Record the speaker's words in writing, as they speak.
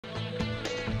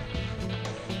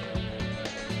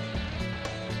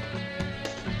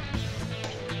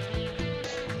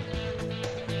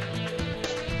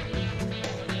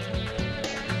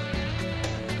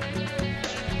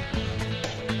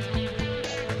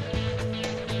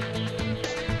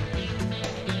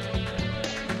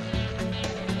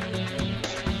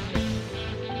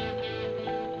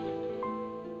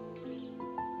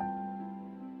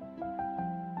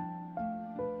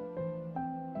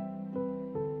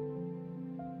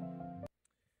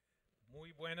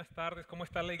buenas tardes. ¿Cómo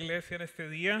está la iglesia en este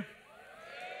día?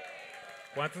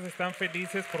 ¿Cuántos están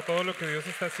felices por todo lo que Dios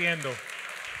está haciendo?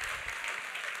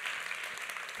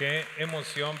 Qué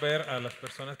emoción ver a las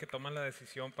personas que toman la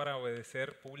decisión para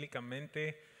obedecer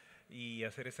públicamente y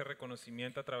hacer ese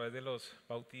reconocimiento a través de los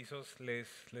bautizos. Les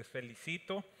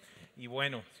felicito. Y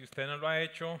bueno, si usted no lo ha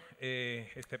hecho,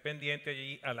 esté pendiente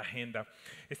allí a la agenda.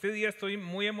 Este día estoy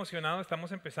muy emocionado.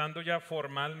 Estamos empezando ya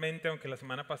formalmente, aunque la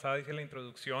semana pasada hice la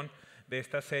introducción de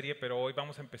esta serie, pero hoy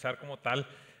vamos a empezar como tal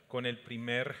con el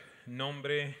primer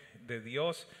nombre de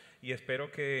Dios. Y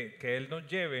espero que Él nos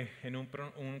lleve en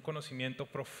un conocimiento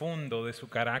profundo de su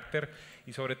carácter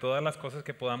y sobre todas las cosas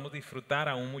que podamos disfrutar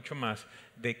aún mucho más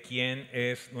de quién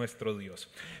es nuestro Dios.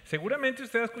 Seguramente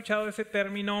usted ha escuchado ese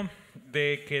término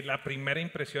de que la primera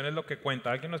impresión es lo que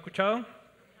cuenta. ¿Alguien lo ha escuchado?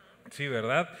 Sí,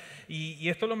 ¿verdad? Y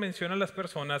esto lo mencionan las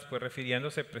personas pues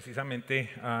refiriéndose precisamente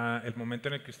al momento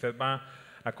en el que usted va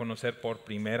a conocer por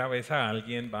primera vez a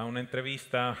alguien, va a una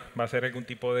entrevista, va a hacer algún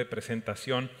tipo de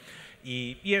presentación.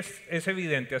 Y es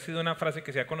evidente, ha sido una frase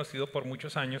que se ha conocido por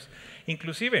muchos años.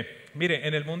 Inclusive, mire,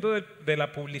 en el mundo de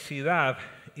la publicidad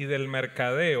y del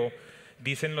mercadeo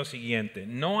dicen lo siguiente: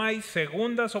 no hay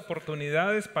segundas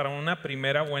oportunidades para una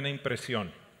primera buena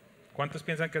impresión. ¿Cuántos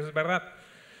piensan que eso es verdad?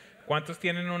 ¿Cuántos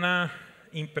tienen una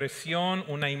impresión,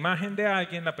 una imagen de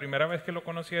alguien la primera vez que lo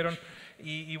conocieron?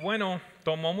 Y bueno,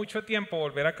 tomó mucho tiempo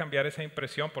volver a cambiar esa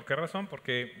impresión. ¿Por qué razón?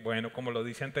 Porque, bueno, como lo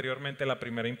dice anteriormente, la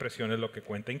primera impresión es lo que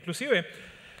cuenta. Inclusive,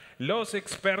 los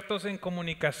expertos en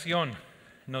comunicación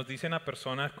nos dicen a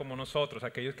personas como nosotros,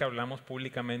 aquellos que hablamos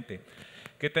públicamente,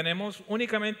 que tenemos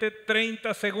únicamente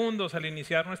 30 segundos al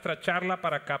iniciar nuestra charla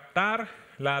para captar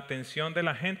la atención de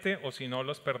la gente, o si no,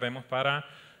 los perdemos para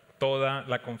toda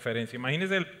la conferencia.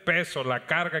 Imagínense el peso, la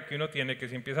carga que uno tiene, que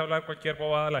si empieza a hablar cualquier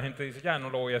bobada, la gente dice, ya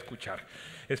no lo voy a escuchar.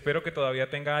 Espero que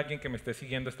todavía tenga alguien que me esté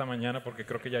siguiendo esta mañana, porque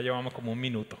creo que ya llevamos como un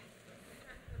minuto.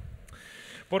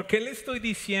 ¿Por qué le estoy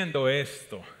diciendo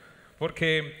esto?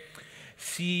 Porque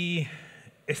si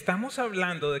estamos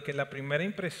hablando de que la primera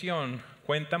impresión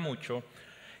cuenta mucho,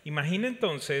 imagine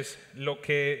entonces lo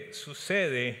que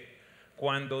sucede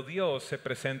cuando Dios se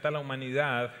presenta a la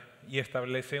humanidad y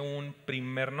establece un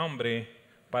primer nombre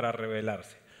para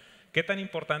revelarse. ¿Qué tan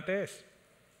importante es?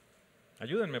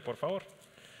 Ayúdenme, por favor.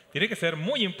 Tiene que ser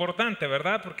muy importante,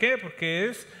 ¿verdad? ¿Por qué? Porque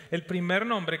es el primer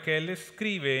nombre que Él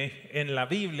escribe en la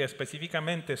Biblia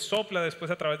específicamente, sopla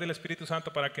después a través del Espíritu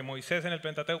Santo para que Moisés en el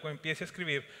Pentateuco empiece a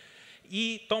escribir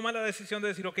y toma la decisión de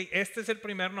decir, ok, este es el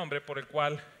primer nombre por el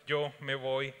cual yo me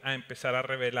voy a empezar a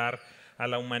revelar a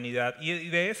la humanidad. Y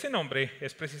de ese nombre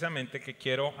es precisamente que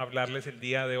quiero hablarles el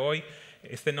día de hoy.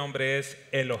 Este nombre es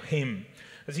Elohim.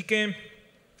 Así que,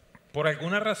 por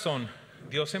alguna razón,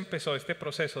 Dios empezó este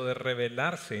proceso de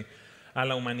revelarse a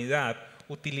la humanidad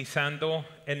utilizando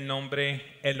el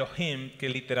nombre Elohim, que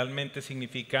literalmente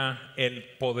significa el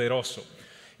poderoso.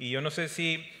 Y yo no sé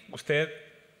si usted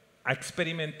ha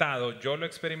experimentado, yo lo he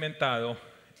experimentado,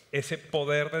 ese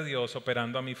poder de Dios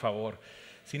operando a mi favor.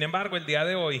 Sin embargo, el día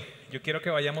de hoy yo quiero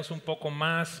que vayamos un poco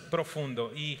más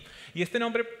profundo y este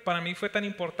nombre para mí fue tan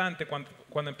importante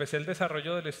cuando empecé el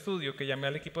desarrollo del estudio, que llamé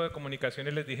al equipo de comunicación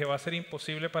y les dije, va a ser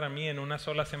imposible para mí en una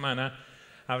sola semana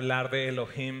hablar de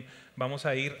Elohim, vamos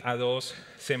a ir a 2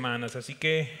 semanas, así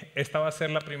que esta va a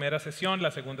ser la primera sesión, la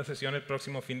segunda sesión el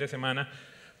próximo fin de semana,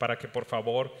 para que por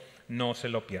favor no se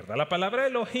lo pierda. La palabra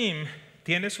Elohim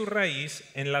tiene su raíz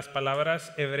en las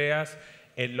palabras hebreas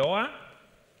Eloah,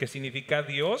 que significa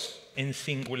Dios en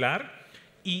singular,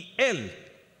 y Él.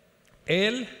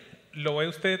 Él lo ve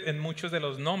usted en muchos de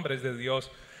los nombres de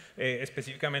Dios,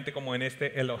 específicamente como en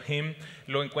este Elohim,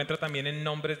 lo encuentra también en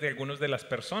nombres de algunas de las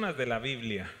personas de la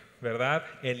Biblia, ¿verdad?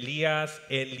 Elías,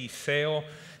 Eliseo.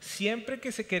 Siempre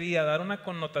que se quería dar una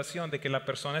connotación de que la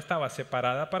persona estaba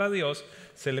separada para Dios,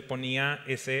 se le ponía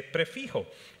ese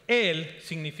prefijo. Él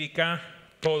significa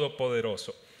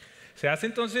todopoderoso. Se hace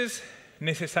entonces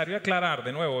necesario aclarar,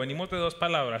 de nuevo, venimos de 2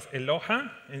 palabras,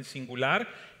 Eloha en singular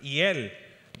y Él,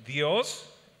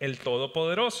 Dios el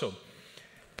Todopoderoso.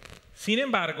 Sin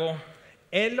embargo,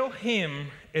 Elohim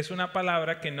es una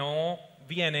palabra que no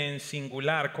viene en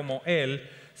singular como Él,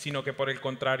 sino que por el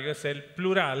contrario es el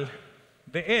plural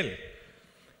de Él.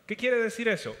 ¿Qué quiere decir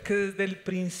eso? Que desde el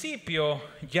principio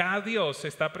ya Dios se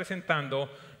está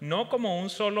presentando no como una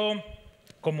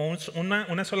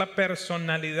sola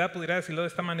personalidad, pudiera decirlo de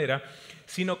esta manera,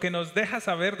 sino que nos deja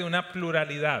saber de una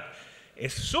pluralidad.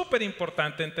 Es súper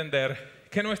importante entender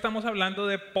que no estamos hablando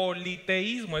de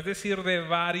politeísmo, es decir, de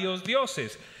varios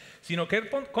dioses, sino que al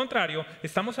contrario,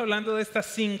 estamos hablando de esta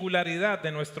singularidad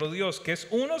de nuestro Dios, que es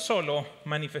uno solo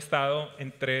manifestado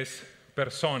en 3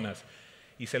 personas.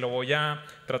 y se lo voy a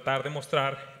tratar de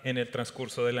mostrar en el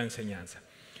transcurso de la enseñanza.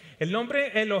 El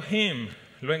nombre Elohim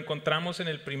lo encontramos en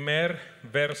el primer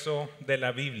verso de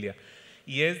la Biblia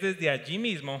y es desde allí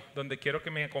mismo donde quiero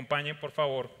que me acompañen, por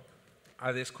favor,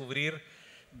 a descubrir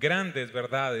grandes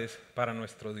verdades para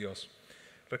nuestro Dios.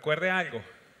 Recuerde algo,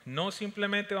 no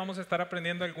simplemente vamos a estar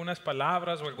aprendiendo algunas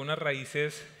palabras o algunas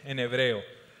raíces en hebreo.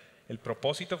 El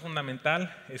propósito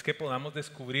fundamental es que podamos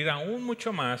descubrir aún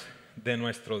mucho más de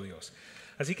nuestro Dios.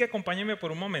 Así que acompáñenme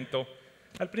por un momento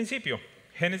al principio,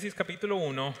 Génesis capítulo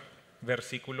 1,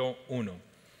 versículo 1.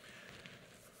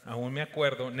 Aún me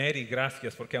acuerdo, Neri,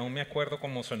 gracias, porque aún me acuerdo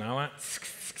cómo sonaba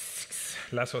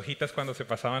las hojitas cuando se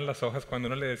pasaban las hojas, cuando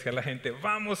uno le decía a la gente,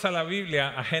 vamos a la Biblia,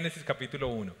 a Génesis capítulo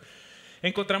 1.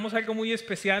 Encontramos algo muy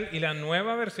especial y la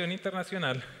nueva versión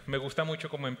internacional me gusta mucho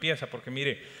cómo empieza, porque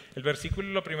mire, el versículo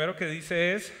lo primero que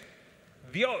dice es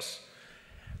Dios.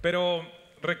 Pero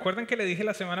recuerden que le dije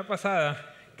la semana pasada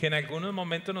que en algunos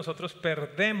momentos nosotros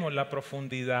perdemos la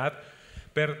profundidad,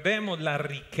 perdemos la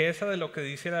riqueza de lo que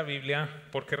dice la Biblia.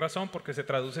 ¿Por qué razón? Porque se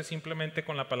traduce simplemente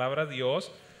con la palabra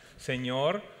Dios,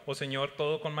 Señor o Señor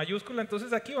todo con mayúscula.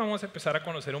 Entonces aquí vamos a empezar a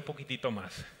conocer un poquitito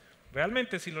más.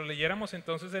 Realmente, si lo leyéramos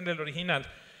entonces en el original,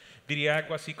 diría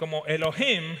algo así como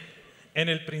Elohim en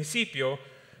el principio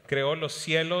creó los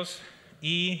cielos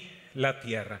y la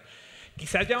tierra.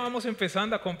 Quizás ya vamos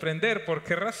empezando a comprender por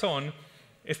qué razón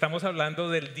estamos hablando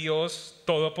del Dios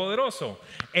Todopoderoso.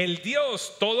 El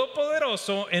Dios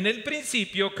Todopoderoso en el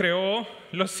principio creó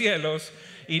los cielos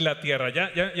y la tierra.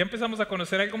 Ya empezamos a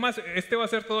conocer algo más. Este va a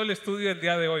ser todo el estudio del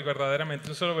día de hoy, verdaderamente,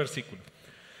 un solo versículo.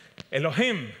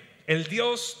 Elohim, el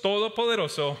Dios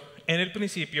Todopoderoso, en el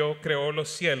principio creó los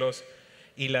cielos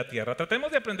y la tierra.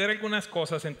 Tratemos de aprender algunas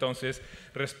cosas entonces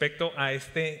respecto a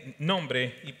este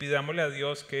nombre y pidámosle a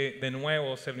Dios que de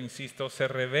nuevo, se lo insisto, se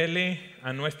revele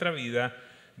a nuestra vida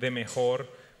de mejor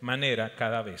manera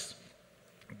cada vez.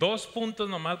 2 puntos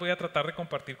nomás voy a tratar de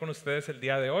compartir con ustedes el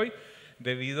día de hoy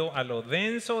debido a lo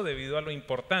denso, debido a lo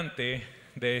importante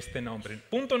de este nombre.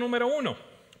 Punto número 1,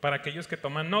 para aquellos que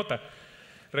toman nota.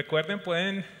 Recuerden,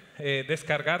 pueden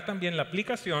descargar también la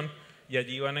aplicación y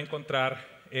allí van a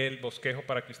encontrar el bosquejo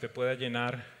para que usted pueda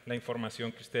llenar la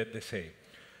información que usted desee.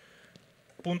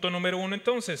 Punto número 1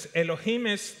 entonces, Elohim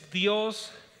es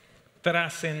Dios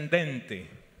trascendente,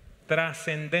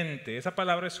 trascendente, esa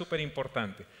palabra es súper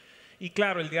importante. Y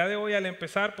claro, el día de hoy al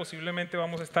empezar posiblemente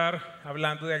vamos a estar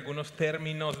hablando de algunos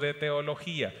términos de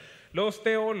teología. Los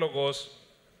teólogos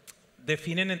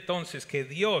definen entonces que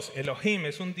Dios, Elohim,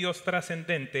 es un Dios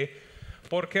trascendente.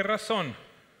 ¿Por qué razón?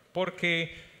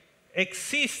 Porque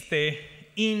existe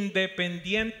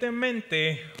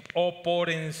independientemente o por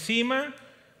encima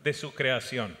de su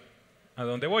creación. ¿A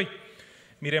dónde voy?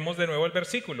 Miremos de nuevo el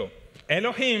versículo.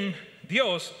 Elohim,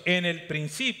 Dios, en el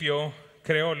principio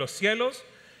creó los cielos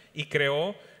y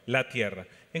creó la tierra.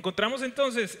 Encontramos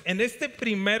entonces en este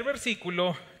primer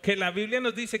versículo que la Biblia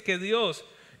nos dice que Dios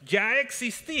ya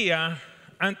existía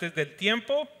antes del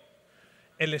tiempo,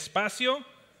 el espacio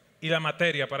y la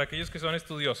materia, para aquellos que son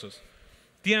estudiosos.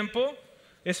 Tiempo,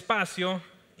 espacio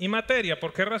y materia.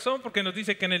 ¿Por qué razón? Porque nos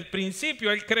dice que en el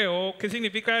principio Él creó. ¿Qué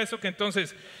significa eso? Que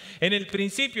entonces en el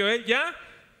principio Él ya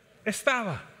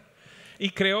estaba.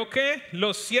 Y creó que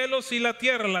los cielos y la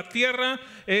tierra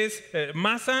es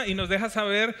masa y nos deja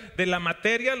saber de la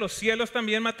materia, los cielos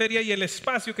también materia y el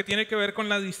espacio que tiene que ver con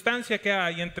la distancia que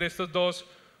hay entre estos dos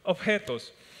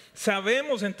objetos.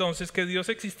 Sabemos entonces que Dios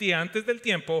existía antes del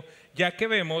tiempo, ya que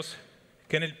vemos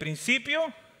que en el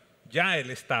principio ya Él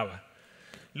estaba.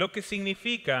 Lo que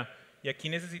significa, y aquí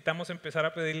necesitamos empezar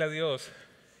a pedirle a Dios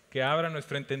que abra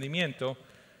nuestro entendimiento,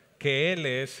 que Él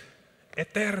es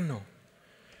eterno.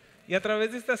 Y a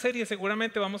través de esta serie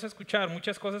seguramente vamos a escuchar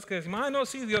muchas cosas que decimos, no,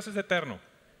 sí, Dios es eterno.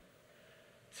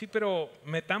 Sí, pero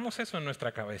metamos eso en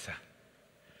nuestra cabeza.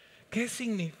 ¿Qué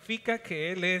significa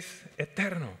que Él es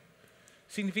eterno?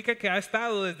 Significa que ha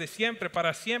estado desde siempre,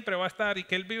 para siempre va a estar y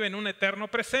que Él vive en un eterno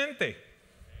presente.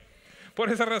 Por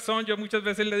esa razón yo muchas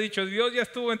veces le he dicho, Dios ya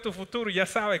estuvo en tu futuro y ya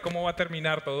sabe cómo va a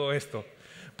terminar todo esto.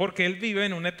 Porque Él vive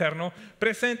en un eterno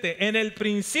presente. En el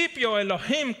principio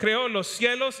Elohim creó los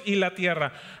cielos y la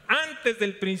tierra. Antes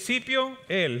del principio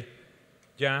Él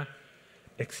ya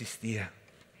existía.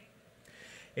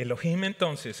 Elohim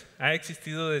entonces ha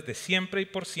existido desde siempre y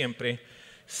por siempre,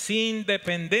 sin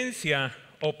dependencia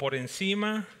o por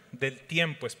encima del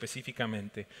tiempo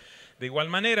específicamente. De igual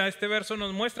manera, este verso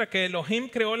nos muestra que Elohim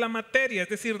creó la materia, es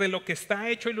decir, de lo que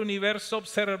está hecho el universo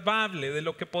observable, de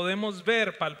lo que podemos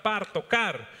ver, palpar,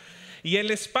 tocar. Y el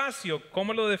espacio,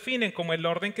 ¿cómo lo definen? Como el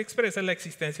orden que expresa la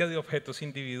existencia de objetos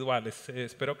individuales.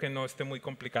 Espero que no esté muy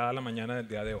complicada la mañana del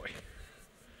día de hoy.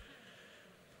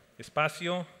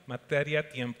 espacio, materia,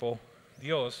 tiempo,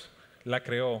 Dios la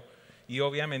creó. Y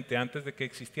obviamente antes de que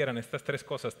existieran estas tres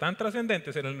cosas tan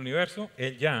trascendentes en el universo,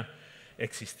 Él ya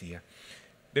existía.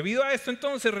 Debido a esto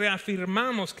entonces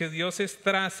reafirmamos que Dios es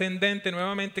trascendente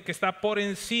nuevamente, que está por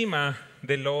encima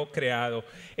de lo creado.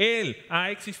 Él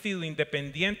ha existido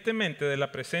independientemente de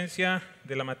la presencia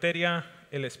de la materia,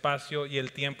 el espacio y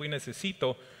el tiempo, y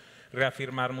necesito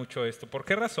reafirmar mucho esto. ¿Por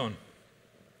qué razón?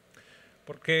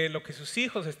 Porque lo que sus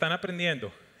hijos están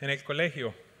aprendiendo en el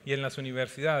colegio y en las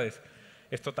universidades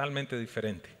es totalmente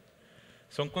diferente.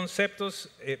 Son conceptos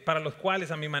para los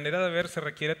cuales a mi manera de ver se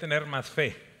requiere tener más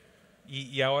fe.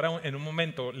 Y ahora en un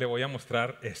momento le voy a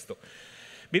mostrar esto.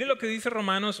 Mire lo que dice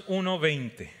Romanos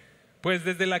 1:20. Pues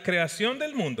desde la creación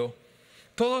del mundo,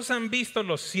 todos han visto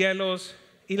los cielos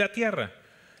y la tierra.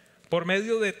 Por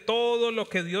medio de todo lo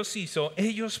que Dios hizo,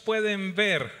 ellos pueden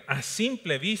ver a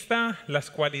simple vista las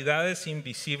cualidades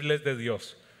invisibles de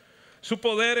Dios. Su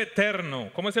poder eterno.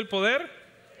 ¿Cómo es el poder?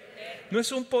 No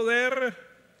es un poder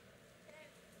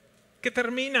que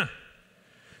termina.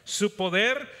 Su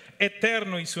poder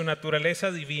eterno y su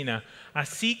naturaleza divina.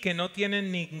 Así que no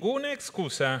tienen ninguna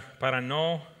excusa para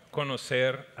no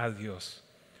conocer a Dios.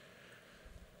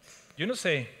 Yo no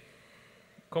sé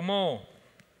cómo,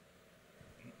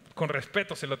 con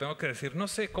respeto se lo tengo que decir, no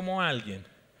sé cómo alguien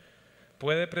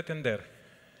puede pretender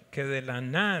que de la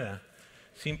nada,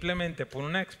 simplemente por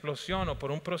una explosión o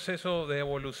por un proceso de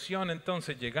evolución,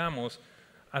 entonces llegamos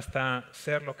hasta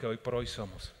ser lo que hoy por hoy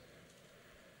somos.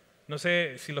 No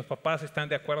sé si los papás están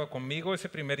de acuerdo conmigo, ese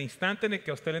primer instante en el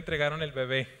que a usted le entregaron el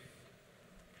bebé.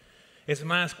 Es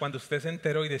más, cuando usted se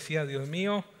enteró y decía, Dios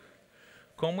mío,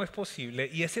 ¿cómo es posible?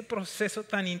 Y ese proceso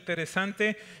tan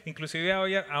interesante, inclusive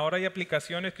ahora hay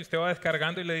aplicaciones que usted va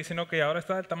descargando y le dicen, ok, ahora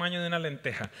está del tamaño de una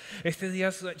lenteja. Este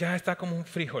día ya está como un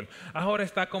frijol. Ahora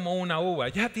está como una uva.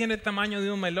 Ya tiene el tamaño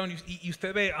de un melón. Y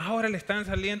usted ve, ahora le están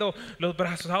saliendo los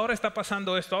brazos. Ahora está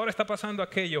pasando esto. Ahora está pasando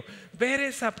aquello. Ver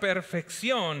esa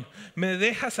perfección me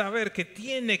deja saber que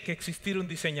tiene que existir un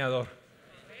diseñador.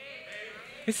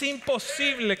 Es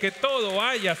imposible que todo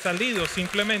haya salido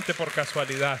simplemente por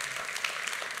casualidad.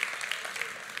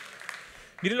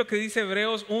 Mire lo que dice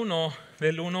Hebreos 1,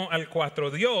 del 1 al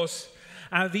 4. Dios,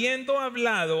 habiendo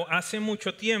hablado hace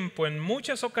mucho tiempo, en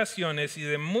muchas ocasiones y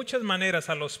de muchas maneras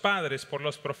a los padres por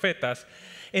los profetas,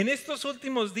 en estos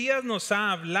últimos días nos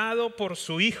ha hablado por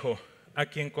su Hijo, a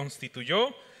quien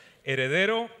constituyó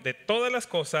heredero de todas las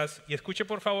cosas. Y escuche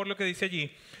por favor lo que dice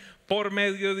allí, por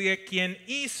medio de quien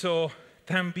hizo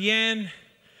también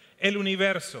el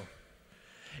universo.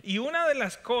 Y una de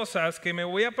las cosas que me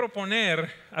voy a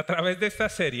proponer a través de esta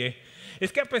serie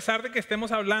es que a pesar de que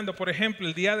estemos hablando, por ejemplo,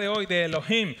 el día de hoy de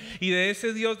Elohim y de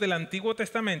ese Dios del Antiguo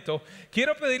Testamento,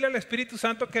 quiero pedirle al Espíritu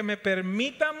Santo que me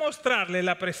permita mostrarle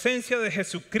la presencia de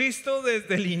Jesucristo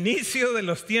desde el inicio de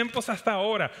los tiempos hasta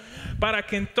ahora, para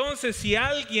que entonces si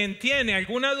alguien tiene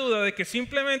alguna duda de que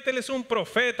simplemente Él es un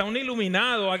profeta, un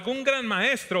iluminado, algún gran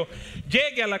maestro,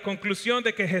 llegue a la conclusión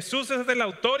de que Jesús es el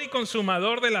autor y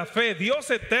consumador de la fe,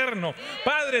 Dios eterno,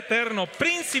 Padre eterno,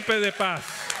 príncipe de paz.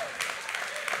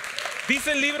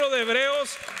 Dice el libro de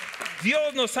Hebreos,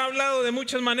 Dios nos ha hablado de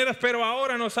muchas maneras, pero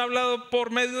ahora nos ha hablado por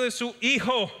medio de su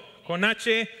Hijo, con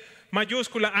H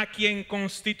mayúscula, a quien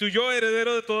constituyó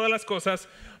heredero de todas las cosas,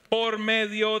 por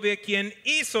medio de quien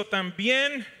hizo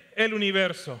también el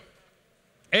universo.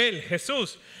 Él,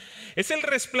 Jesús, es el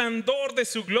resplandor de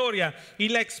su gloria y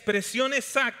la expresión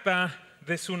exacta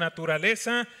de su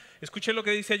naturaleza. Escuche lo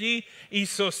que dice allí, y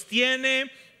sostiene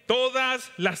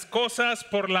todas las cosas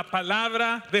por la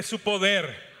palabra de su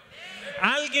poder.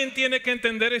 Alguien tiene que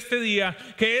entender este día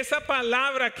que esa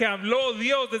palabra que habló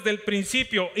Dios desde el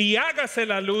principio, y hágase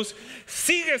la luz,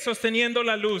 sigue sosteniendo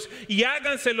la luz, y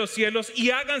háganse los cielos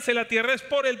y háganse la tierra. Es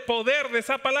por el poder de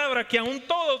esa palabra que aún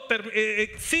todo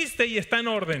existe y está en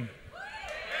orden.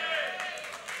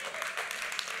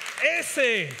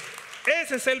 Ese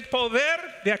es el poder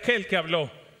de aquel que habló.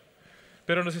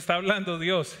 Pero nos está hablando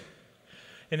Dios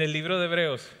en el libro de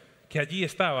Hebreos, que allí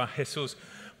estaba Jesús.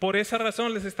 Por esa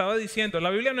razón les estaba diciendo, la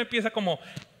Biblia no empieza como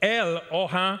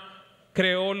Elohim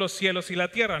creó los cielos y la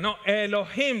tierra. No,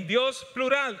 Elohim, Dios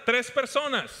plural, 3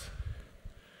 personas.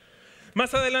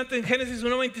 Más adelante en Génesis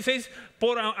 1:26,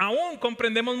 aún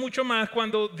comprendemos mucho más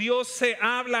cuando Dios se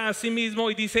habla a sí mismo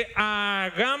y dice,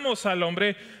 hagamos al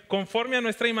hombre conforme a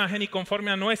nuestra imagen y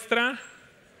conforme a nuestra.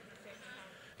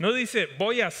 No dice,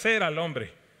 voy a hacer al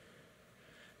hombre.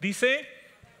 Dice,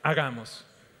 hagamos.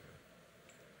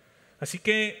 Así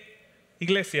que,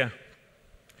 iglesia,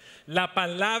 la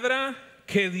palabra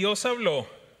que Dios habló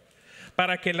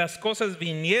para que las cosas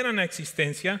vinieran a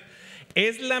existencia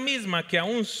es la misma que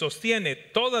aún sostiene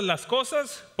todas las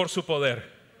cosas por su poder.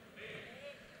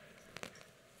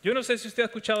 Yo no sé si usted ha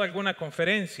escuchado alguna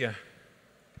conferencia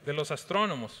de los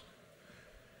astrónomos,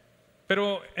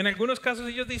 pero en algunos casos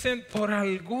ellos dicen, por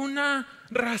alguna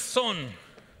razón,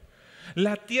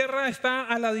 la Tierra está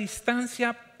a la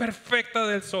distancia perfecta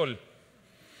del Sol.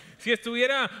 Si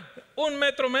estuviera 1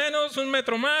 metro menos, 1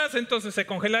 metro más, entonces se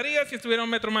congelaría. Si estuviera 1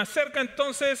 metro más cerca,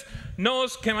 entonces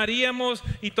nos quemaríamos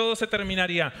y todo se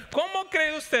terminaría. ¿Cómo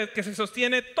cree usted que se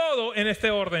sostiene todo en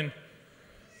este orden?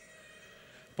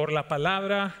 Por la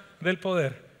palabra del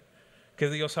poder que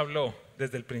Dios habló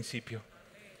desde el principio.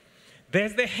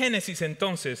 Desde Génesis,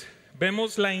 entonces,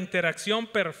 vemos la interacción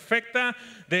perfecta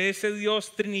de ese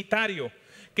Dios trinitario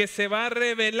que se va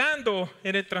revelando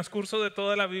en el transcurso de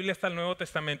toda la Biblia hasta el Nuevo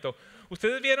Testamento.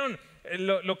 Ustedes vieron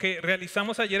lo que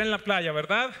realizamos ayer en la playa,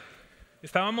 ¿verdad?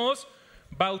 Estábamos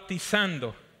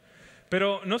bautizando.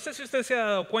 Pero no sé si usted se ha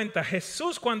dado cuenta,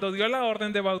 Jesús cuando dio la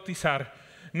orden de bautizar,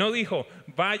 no dijo,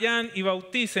 vayan y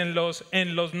bautícenlos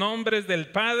en los nombres del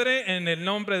Padre, en el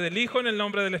nombre del Hijo, en el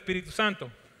nombre del Espíritu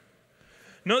Santo.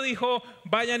 No dijo,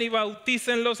 vayan y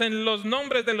bautícenlos en los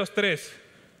nombres de los tres.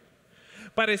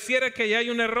 Pareciera que ya hay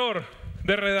un error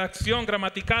de redacción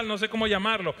gramatical, no sé cómo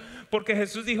llamarlo, porque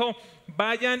Jesús dijo,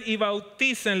 vayan y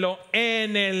bautícenlo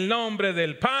en el nombre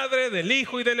del Padre, del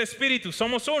Hijo y del Espíritu.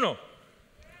 Somos uno.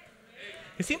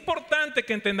 Es importante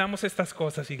que entendamos estas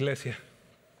cosas, iglesia.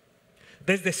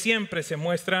 Desde siempre se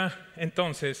muestra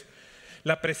entonces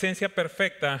la presencia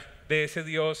perfecta de ese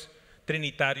Dios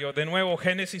trinitario. De nuevo,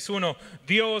 Génesis 1,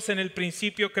 Dios en el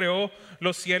principio creó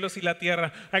los cielos y la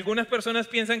tierra. Algunas personas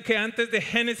piensan que antes de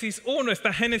Génesis 1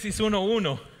 está Génesis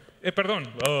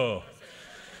 1:1.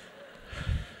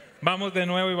 Vamos de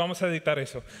nuevo y vamos a editar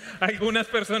eso. Algunas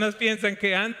personas piensan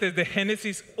que antes de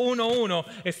Génesis 1:1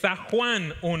 está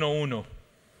Juan 1:1.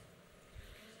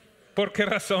 ¿Por qué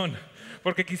razón?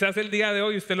 Porque quizás el día de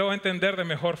hoy usted lo va a entender de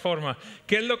mejor forma.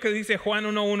 ¿Qué es lo que dice Juan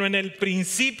 1:1? En el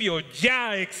principio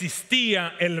ya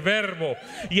existía el Verbo,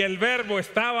 y el Verbo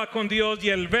estaba con Dios, y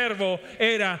el Verbo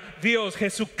era Dios.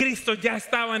 Jesucristo ya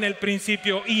estaba en el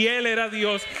principio, y Él era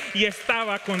Dios, y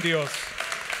estaba con Dios.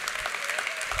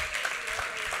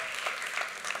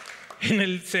 En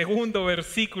el segundo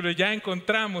versículo ya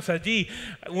encontramos allí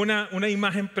una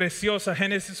imagen preciosa.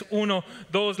 Génesis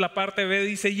 1:2, la parte B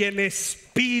dice, y el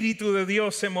Espíritu de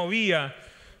Dios se movía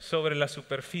sobre la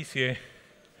superficie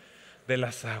de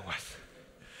las aguas.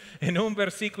 En un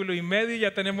versículo y medio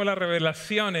ya tenemos la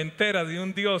revelación entera de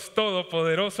un Dios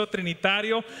todopoderoso,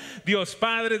 trinitario, Dios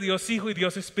Padre, Dios Hijo y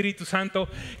Dios Espíritu Santo,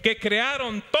 que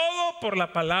crearon todo por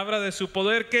la palabra de su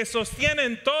poder, que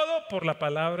sostienen todo por la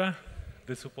palabra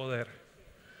de su poder.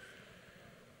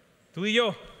 Tú y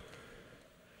yo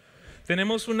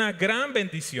tenemos una gran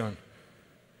bendición,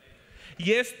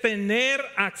 y es tener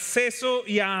acceso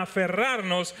y a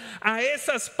aferrarnos a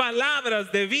esas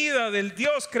palabras de vida del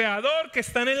Dios creador que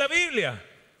están en la Biblia.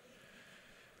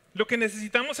 Lo que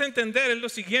necesitamos entender es lo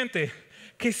siguiente,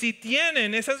 que si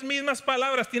tienen esas mismas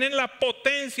palabras, tienen la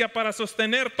potencia para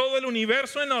sostener todo el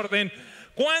universo en orden,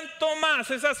 ¿cuánto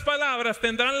más esas palabras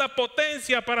tendrán la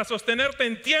potencia para sostenerte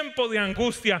en tiempo de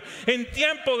angustia, en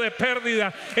tiempo de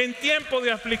pérdida, en tiempo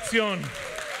de aflicción?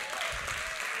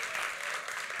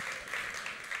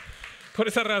 Por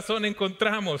esa razón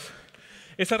encontramos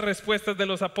esas respuestas de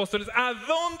los apóstoles. ¿A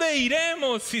dónde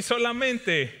iremos si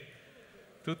solamente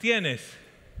tú tienes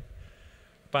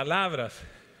palabras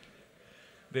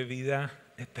de vida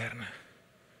eterna?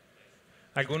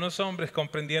 Algunos hombres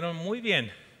comprendieron muy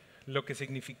bien lo que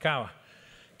significaba,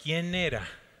 quién era,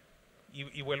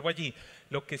 y vuelvo allí,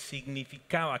 lo que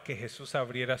significaba que Jesús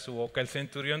abriera su boca. El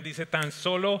centurión dice, tan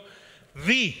solo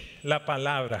di la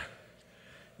palabra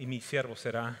y mi siervo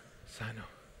será sano.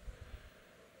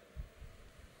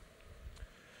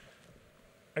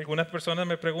 Algunas personas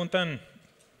me preguntan,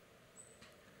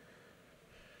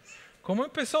 ¿cómo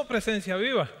empezó Presencia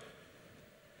Viva?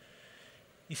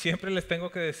 Y siempre les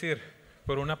tengo que decir,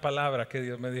 por una palabra que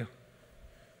Dios me dio.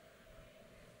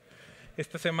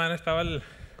 Esta semana estaba el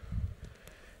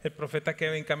profeta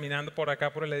Kevin caminando por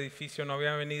acá por el edificio, no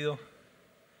había venido,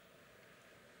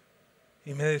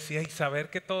 y me decía, y saber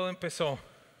que todo empezó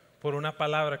por una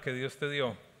palabra que Dios te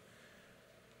dio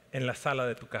en la sala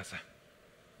de tu casa.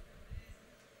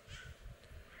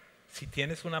 Si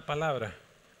tienes una palabra,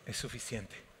 es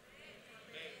suficiente.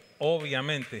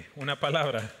 Obviamente, una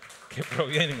palabra que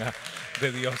provenga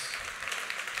de Dios.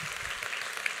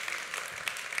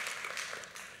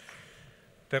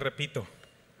 Te repito,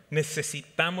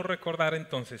 necesitamos recordar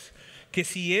entonces que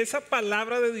si esa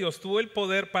palabra de Dios tuvo el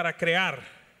poder para crear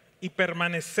y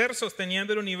permanecer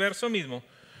sosteniendo el universo mismo,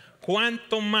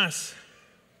 ¿cuánto más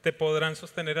te podrán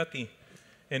sostener a ti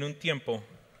en un tiempo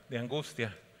de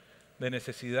angustia, de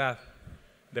necesidad,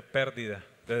 de pérdida,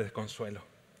 de desconsuelo?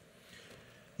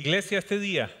 Iglesia, este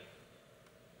día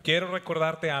quiero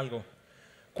recordarte algo.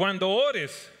 Cuando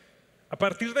ores, a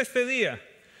partir de este día,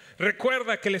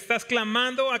 recuerda que le estás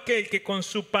clamando a aquel que con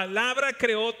su palabra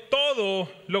creó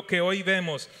todo lo que hoy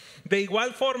vemos. De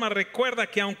igual forma, recuerda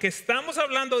que aunque estamos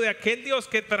hablando de aquel Dios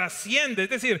que trasciende, es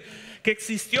decir, que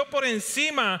existió por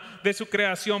encima de su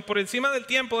creación, por encima del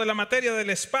tiempo, de la materia,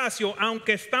 del espacio,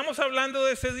 aunque estamos hablando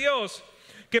de ese Dios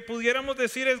que pudiéramos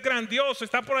decir es grandioso,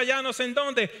 está por allá no sé en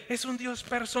dónde, es un Dios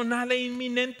personal e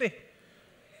inminente.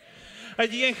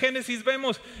 Allí en Génesis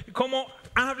vemos cómo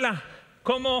habla,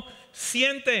 cómo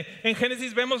siente. En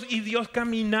Génesis vemos y Dios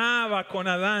caminaba con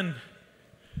Adán.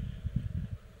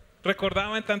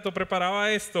 Recordaba en tanto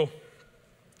preparaba esto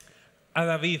a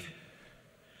David.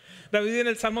 David en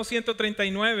el Salmo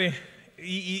 139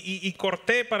 y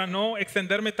corté para no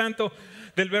extenderme tanto,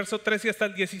 del verso 13 hasta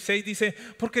el 16 dice: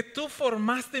 porque tú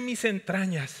formaste mis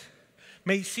entrañas,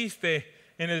 me hiciste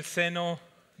en el seno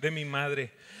de mi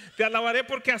madre. Te alabaré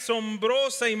porque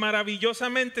asombrosa y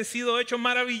maravillosamente he sido hecho.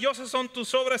 Maravillosas son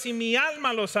tus obras y mi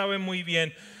alma lo sabe muy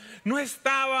bien. No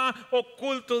estaba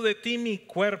oculto de ti mi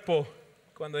cuerpo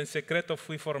cuando en secreto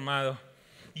fui formado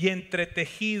y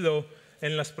entretejido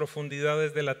en las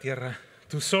profundidades de la tierra.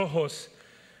 Tus ojos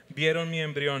vieron mi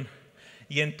embrión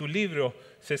y en tu libro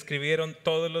se escribieron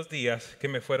todos los días que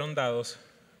me fueron dados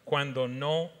cuando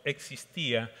no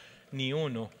existía ni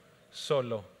uno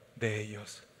solo de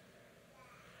ellos.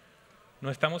 No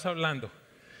estamos hablando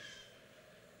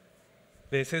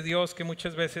de ese Dios que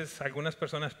muchas veces algunas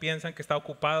personas piensan que está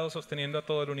ocupado sosteniendo a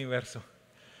todo el universo.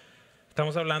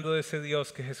 Estamos hablando de ese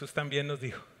Dios que Jesús también nos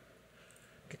dijo,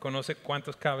 que conoce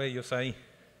cuántos cabellos hay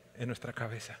en nuestra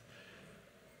cabeza,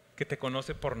 que te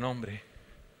conoce por nombre.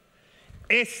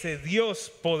 Ese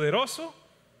Dios poderoso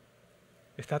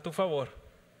está a tu favor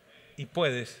y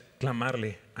puedes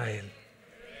clamarle a Él.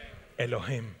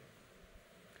 Elohim.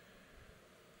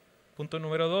 Punto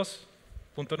número 2.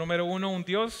 Punto número 1, un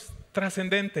Dios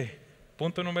trascendente.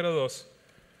 Punto número 2,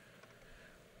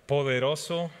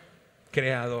 poderoso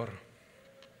creador.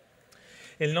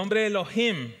 El nombre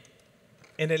Elohim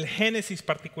en el Génesis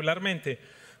particularmente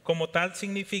como tal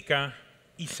significa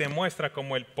y se muestra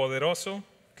como el poderoso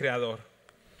creador.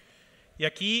 Y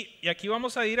aquí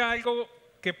vamos a ir a algo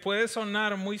que puede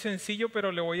sonar muy sencillo,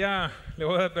 pero le voy a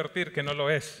advertir que no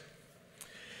lo es.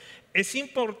 Es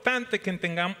importante que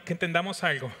entendamos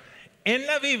algo. En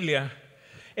la Biblia,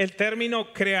 el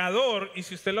término creador, y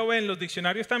si usted lo ve en los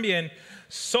diccionarios también,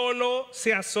 solo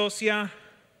se asocia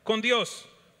con Dios.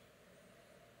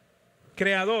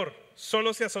 Creador,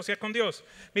 solo se asocia con Dios.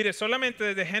 Mire, solamente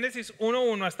desde Génesis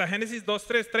 1:1 hasta Génesis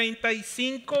 2:3,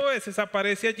 35 veces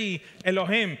aparece allí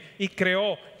Elohim, y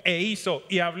creó, e hizo,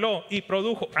 y habló, y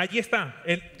produjo. Allí está,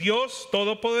 el Dios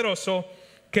todopoderoso,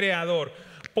 creador.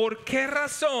 ¿Por qué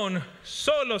razón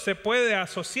solo se puede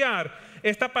asociar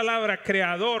esta palabra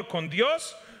creador con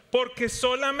Dios? Porque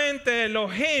solamente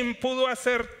Elohim pudo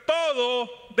hacer todo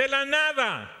de la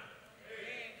nada.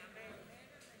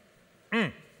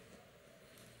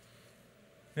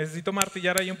 Necesito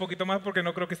martillar ahí un poquito más porque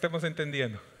no creo que estemos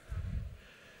entendiendo.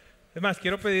 Es más,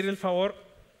 quiero pedir el favor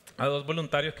a 2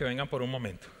 voluntarios que vengan por un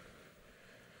momento.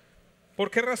 ¿Por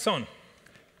qué razón?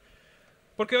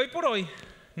 Porque hoy por hoy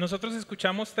nosotros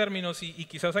escuchamos términos y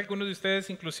quizás algunos de ustedes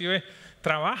inclusive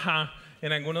trabaja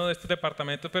en alguno de estos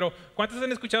departamentos, pero ¿cuántos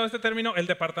han escuchado este término, el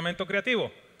departamento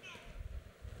creativo?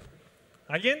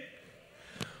 ¿Alguien?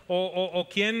 ¿O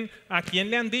quién, a quién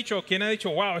le han dicho, o quién ha dicho,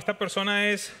 wow, esta persona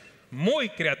es muy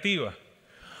creativa?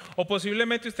 O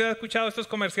posiblemente usted ha escuchado estos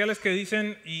comerciales que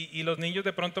dicen, y los niños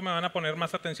de pronto me van a poner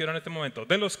más atención en este momento,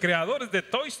 de los creadores de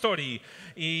Toy Story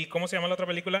y ¿cómo se llama la otra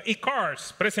película? Y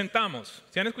Cars, presentamos.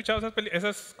 ¿Se han escuchado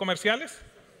esas comerciales?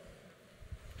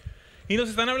 Y nos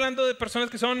están hablando de personas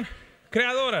que son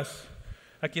creadoras.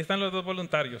 Aquí están los 2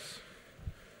 voluntarios.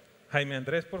 Jaime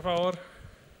Andrés, por favor.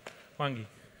 Juangui.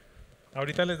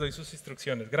 Ahorita les doy sus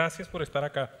instrucciones. Gracias por estar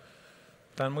acá.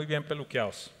 Están muy bien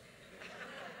peluqueados.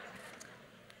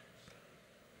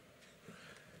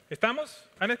 ¿Estamos?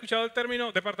 ¿Han escuchado el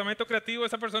término departamento creativo?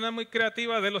 Esa persona es muy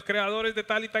creativa, de los creadores de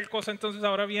tal y tal cosa. Entonces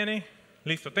ahora viene,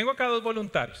 listo. Tengo acá 2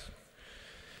 voluntarios.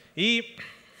 Y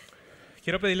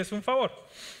quiero pedirles un favor.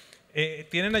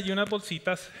 Tienen allí unas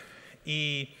bolsitas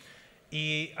y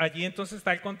allí entonces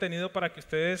está el contenido para que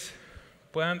ustedes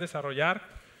puedan desarrollar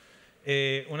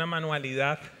una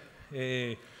manualidad,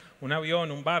 un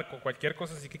avión, un barco, cualquier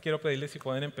cosa. Así que quiero pedirles si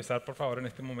pueden empezar por favor en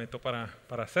este momento para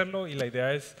hacerlo, y la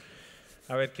idea es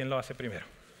a ver quién lo hace primero.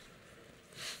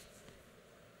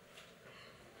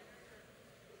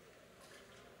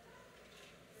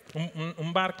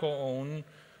 un barco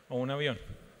o un avión.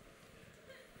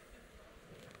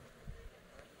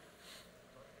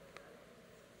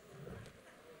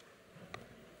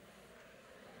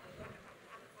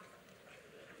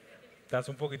 Estás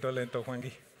un poquito lento,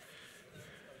 Juangui.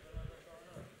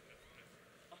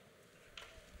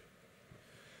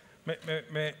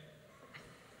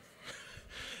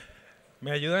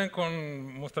 ¿Me ayudan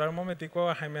con mostrar un momentico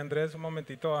a Jaime Andrés, un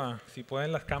momentito, si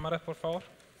pueden las cámaras, por favor?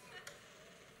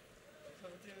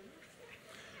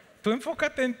 Tú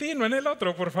enfócate en ti, no en el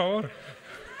otro, por favor.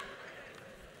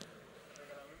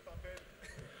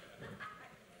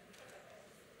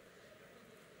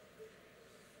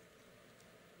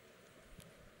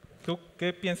 ¿Tú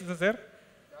qué piensas hacer?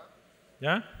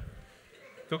 ¿Ya?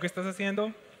 ¿Tú qué estás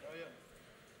haciendo?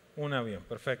 Un avión,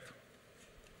 perfecto.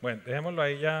 Bueno, dejémoslo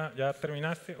ahí, ya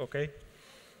terminaste, ok.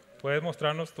 ¿Puedes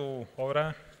mostrarnos tu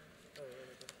obra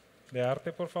de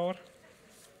arte, por favor?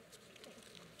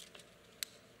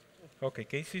 Ok,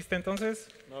 ¿qué hiciste entonces?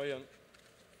 Un avión.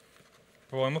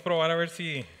 Podemos probar a ver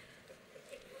si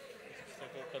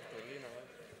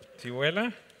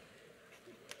vuela.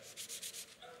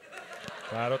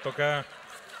 Claro, toca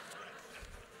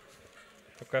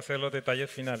hacer los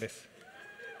detalles finales.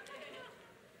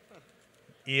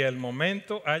 Y el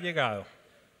momento ha llegado.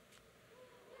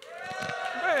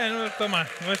 Bueno,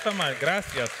 no está mal,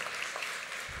 gracias.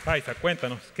 Paisa,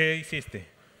 cuéntanos, ¿qué hiciste?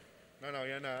 No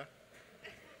había nada.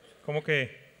 ¿Cómo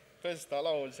que? Pues estaba la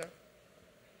bolsa.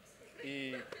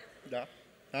 Y ya,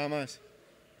 nada más.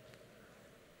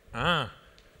 Ah,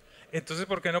 entonces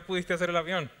 ¿por qué no pudiste hacer el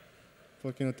avión?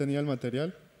 Porque no tenía el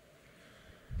material.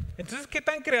 Entonces, ¿qué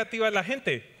tan creativa es la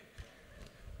gente?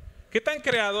 ¿Qué tan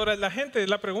creadora es la gente? Es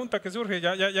la pregunta que surge.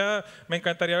 Ya me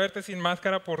encantaría verte sin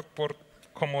máscara por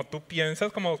como tú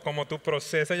piensas, como tú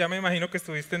procesas. Ya me imagino que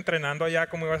estuviste entrenando allá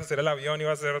cómo ibas a hacer el avión,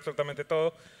 ibas a hacer absolutamente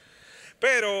todo.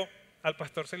 Pero al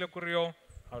pastor se le ocurrió,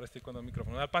 ahora estoy con el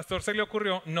micrófono, al pastor se le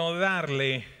ocurrió no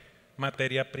darle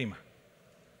materia prima.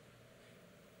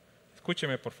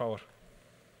 Escúcheme, por favor.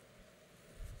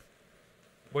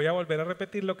 Voy a volver a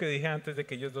repetir lo que dije antes de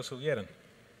que ellos dos subieran.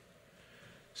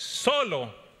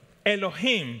 Solo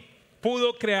Elohim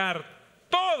pudo crear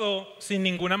todo sin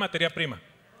ninguna materia prima.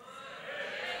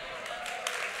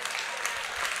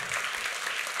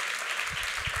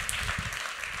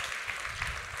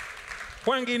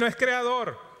 Juangui no es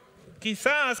creador,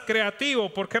 quizás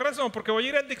creativo. ¿Por qué razón? Porque voy a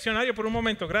ir al diccionario por un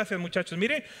momento. Gracias, muchachos.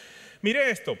 Mire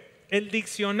esto. El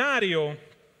diccionario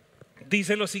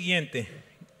dice lo siguiente.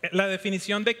 La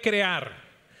definición de crear.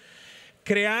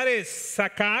 Crear es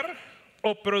sacar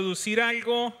o producir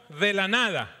algo de la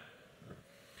nada.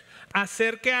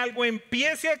 Hacer que algo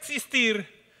empiece a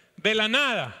existir de la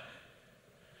nada.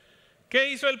 ¿Qué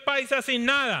hizo el paisa sin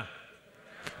nada?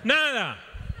 Nada.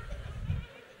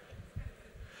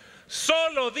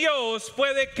 Solo Dios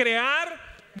puede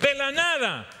crear de la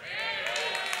nada.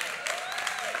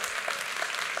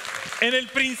 En el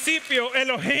principio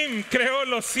Elohim creó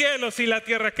los cielos y la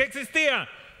tierra. ¿Qué existía?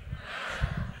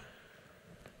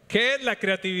 ¿Qué es la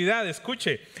creatividad?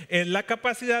 Escuche, es la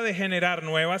capacidad de generar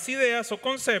nuevas ideas o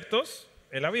conceptos,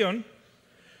 el avión,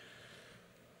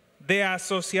 de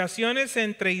asociaciones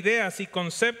entre ideas y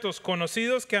conceptos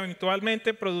conocidos que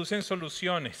habitualmente producen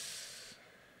soluciones.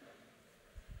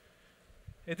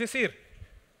 Es decir,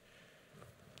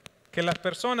 que las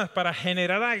personas para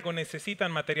generar algo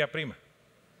necesitan materia prima.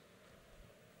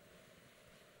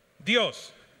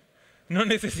 Dios no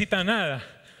necesita nada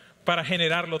para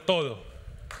generarlo todo.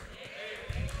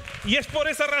 Y es por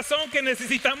esa razón que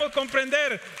necesitamos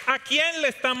comprender a quién le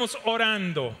estamos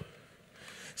orando.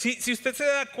 Si usted se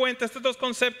da cuenta, estos dos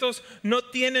conceptos no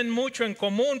tienen mucho en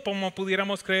común como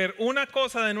pudiéramos creer. Una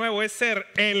cosa, de nuevo, es ser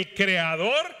el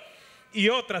creador y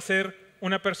otra ser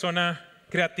una persona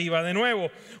creativa. De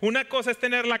nuevo, una cosa es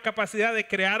tener la capacidad de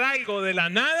crear algo de la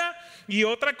nada y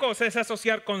otra cosa es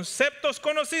asociar conceptos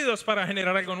conocidos para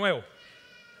generar algo nuevo.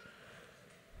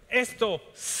 Esto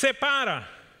separa,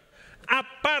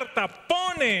 aparta,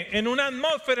 pone en una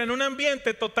atmósfera, en un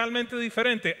ambiente totalmente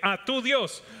diferente a tu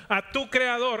Dios, a tu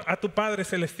Creador, a tu Padre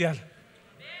Celestial.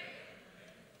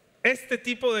 Este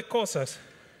tipo de cosas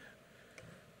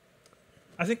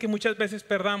hacen que muchas veces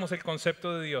perdamos el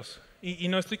concepto de Dios. Y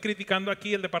no estoy criticando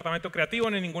aquí el departamento creativo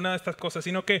ni ninguna de estas cosas,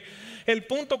 sino que el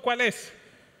punto ¿cuál es?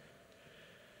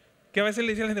 Que a veces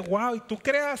le dicen a la gente, wow, ¿y tú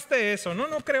creaste eso?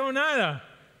 No creo nada.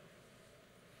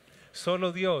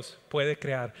 Solo Dios puede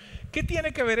crear. ¿Qué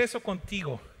tiene que ver eso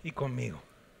contigo y conmigo?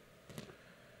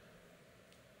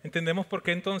 Entendemos por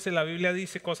qué entonces la Biblia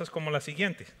dice cosas como las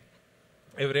siguientes.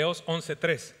 Hebreos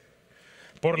 11:3.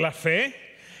 Por la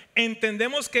fe,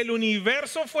 entendemos que el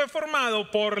universo fue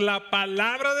formado por la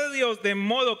palabra de Dios, de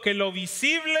modo que lo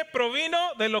visible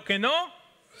provino de lo que no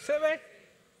se ve.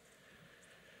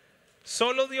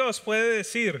 Solo Dios puede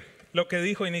decir lo que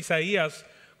dijo en Isaías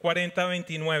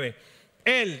 40:29.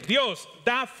 Él, Dios,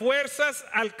 da fuerzas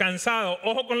al cansado,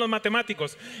 ojo con los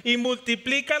matemáticos, y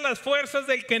multiplica las fuerzas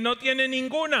del que no tiene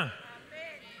ninguna.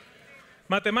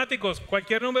 Matemáticos,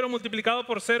 cualquier número multiplicado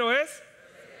por cero es.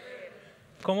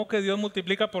 ¿Cómo que Dios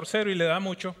multiplica por cero y le da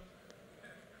mucho?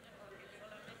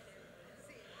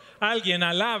 Alguien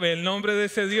alabe el nombre de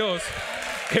ese Dios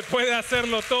que puede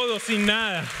hacerlo todo sin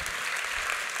nada.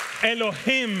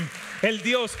 Elohim, el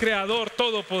Dios creador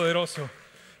todopoderoso.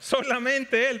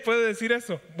 Solamente Él puede decir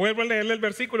eso. Vuelvo a leerle el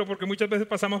versículo porque muchas veces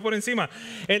pasamos por encima.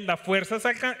 Él da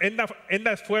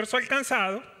esfuerzo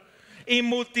alcanzado y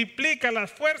multiplica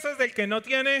las fuerzas del que no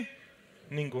tiene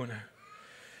ninguna.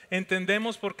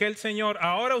 Entendemos por qué el Señor,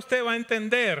 ahora usted va a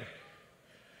entender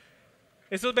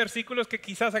esos versículos que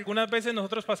quizás algunas veces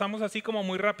nosotros pasamos así como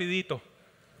muy rapidito.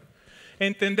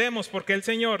 Entendemos por qué el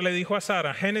Señor le dijo a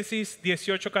Sara, Génesis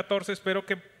 18:14, espero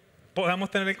que podamos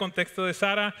tener el contexto de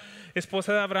Sara,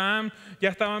 esposa de Abraham, ya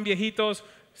estaban viejitos,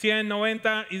 100,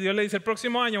 90, y Dios le dice, el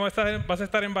próximo año vas a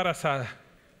estar embarazada.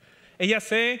 Ella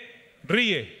se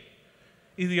ríe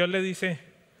y Dios le dice,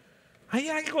 ¿hay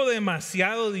algo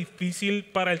demasiado difícil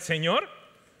para el Señor?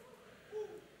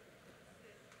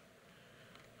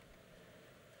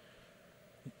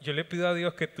 Yo le pido a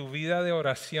Dios que tu vida de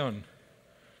oración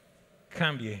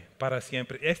cambie para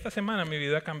siempre. Esta semana mi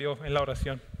vida cambió en la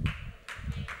oración.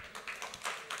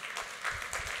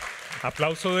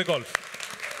 Aplauso de golf.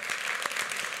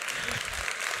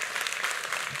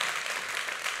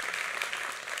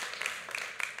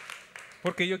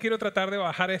 Porque yo quiero tratar de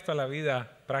bajar esto a la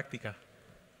vida práctica.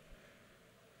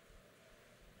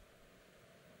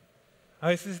 A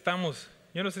veces estamos,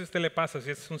 yo no sé si a usted le pasa, si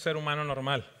es un ser humano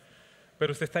normal,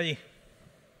 pero usted está allí,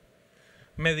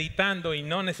 meditando y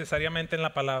no necesariamente en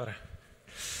la palabra.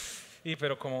 Y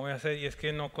pero ¿cómo voy a hacer? Y es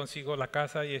que no consigo la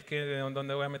casa, y es que ¿de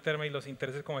dónde voy a meterme? Y los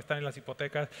intereses como están en las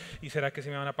hipotecas, y será que si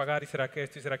me van a pagar, y será que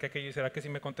esto, y será que aquello, y será que si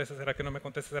me contesta, será que no me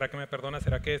contesta, será que me perdona,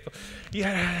 será que esto.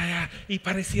 Y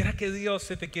pareciera que Dios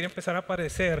se te quiere empezar a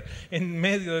aparecer en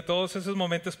medio de todos esos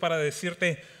momentos para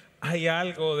decirte, ¿hay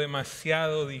algo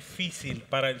demasiado difícil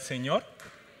para el Señor?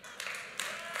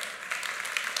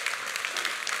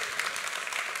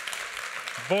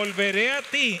 Volveré a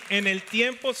ti en el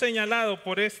tiempo señalado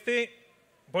por este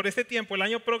tiempo, el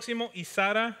año próximo, y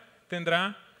Sara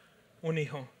tendrá un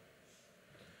hijo.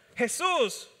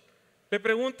 Jesús le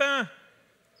pregunta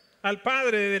al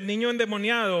padre del niño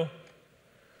endemoniado,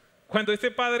 cuando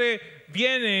este padre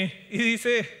viene y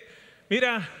dice,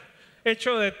 mira, he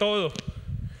hecho de todo.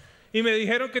 Y me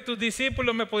dijeron que tus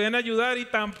discípulos me podían ayudar y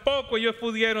tampoco ellos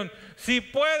pudieron. Si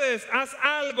puedes, haz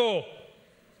algo.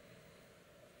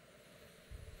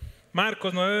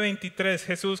 Marcos 9:23,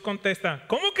 Jesús contesta,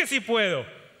 ¿cómo que sí puedo?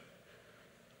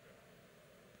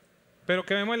 Pero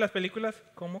 ¿qué vemos en las películas?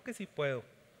 ¿Cómo que sí puedo?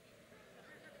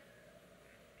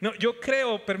 No, yo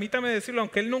creo, permítame decirlo,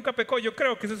 aunque él nunca pecó, yo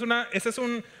creo que esa es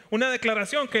una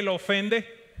declaración que lo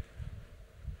ofende.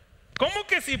 ¿Cómo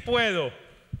que sí puedo?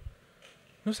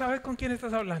 ¿No sabes con quién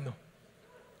estás hablando?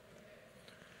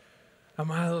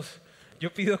 Amados,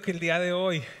 yo pido que el día de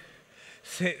hoy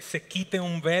se quite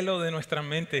un velo de nuestra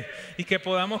mente y que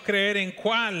podamos creer en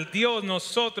cuál Dios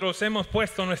nosotros hemos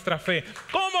puesto nuestra fe.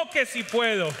 ¿Cómo que sí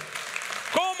puedo?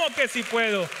 ¿Cómo que sí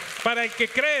puedo? Para el que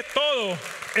cree todo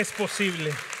es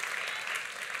posible.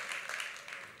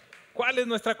 ¿Cuál es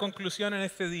nuestra conclusión en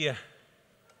este día?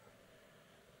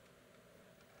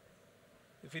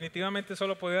 Definitivamente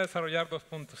solo podría desarrollar 2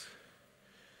 puntos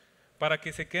para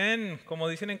que se queden, como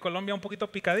dicen en Colombia, un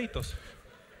poquito picaditos.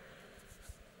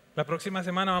 La próxima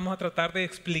semana vamos a tratar de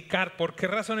explicar por qué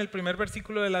razón el primer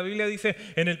versículo de la Biblia dice,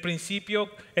 en el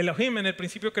principio, Elohim, en el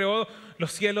principio creó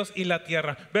los cielos y la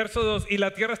tierra. Verso 2, y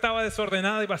la tierra estaba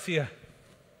desordenada y vacía.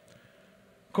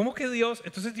 ¿Cómo que Dios?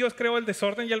 Entonces Dios creó el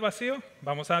desorden y el vacío.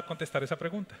 Vamos a contestar esa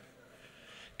pregunta.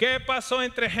 ¿Qué pasó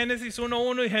entre Génesis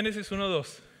 1:1 y Génesis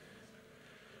 1:2?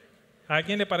 ¿A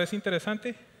alguien le parece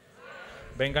interesante?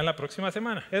 Vengan la próxima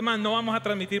semana. Es más, no vamos a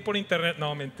transmitir por internet.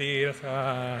 No, mentiras.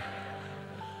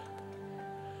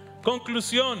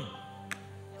 Conclusión.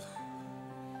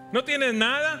 ¿No tienes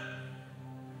nada?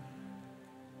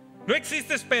 ¿No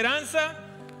existe esperanza?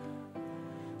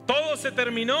 ¿Todo se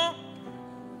terminó?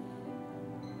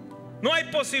 ¿No hay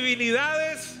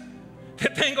posibilidades? Te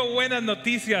tengo buenas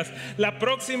noticias. La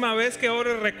próxima vez que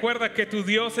ores, recuerda que tu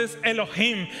Dios es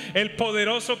Elohim, el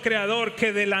poderoso creador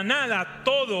que de la nada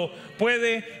todo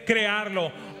puede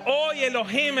crearlo. Hoy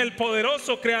Elohim, el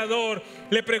poderoso creador,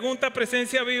 le pregunta a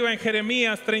presencia viva en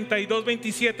Jeremías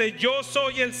 32:27: yo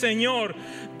soy el Señor,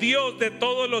 Dios de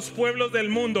todos los pueblos del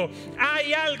mundo.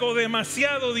 ¿Hay algo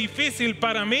demasiado difícil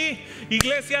para mí?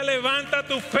 Iglesia, levanta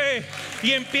tu fe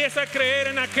y empieza a creer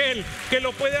en aquel que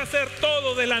lo puede hacer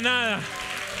todo de la nada.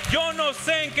 Yo no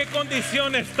sé en qué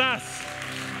condición estás.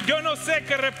 Yo no sé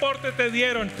qué reporte te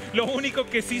dieron. Lo único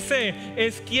que sí sé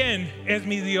es quién es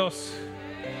mi Dios.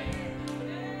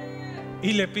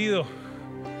 Y le pido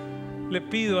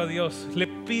a Dios, le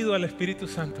pido al Espíritu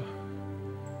Santo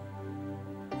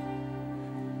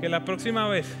que la próxima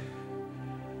vez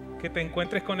que te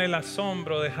encuentres con el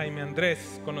asombro de Jaime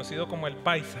Andrés, conocido como el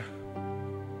Paisa,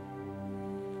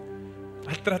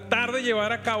 al tratar de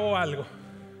llevar a cabo algo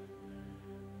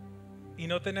y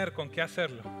no tener con qué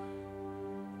hacerlo,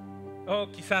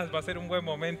 quizás va a ser un buen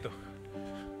momento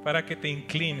para que te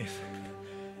inclines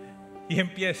y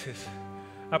empieces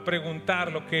a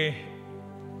preguntar lo que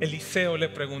Eliseo le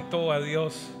preguntó a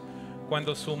Dios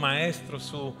cuando su maestro,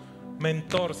 su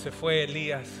mentor se fue,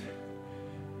 Elías.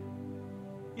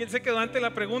 Y él se quedó ante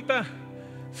la pregunta: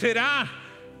 ¿será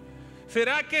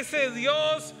que ese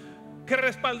Dios que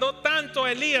respaldó tanto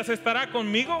a Elías estará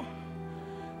conmigo?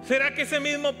 ¿Será que ese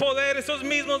mismo poder, esos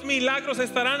mismos milagros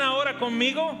estarán ahora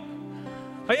conmigo?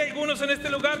 Hay algunos en este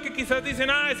lugar que quizás dicen: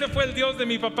 ese fue el Dios de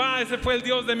mi papá, ese fue el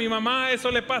Dios de mi mamá, eso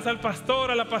le pasa al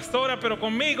pastor, a la pastora, pero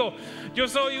conmigo, yo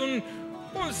soy un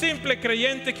simple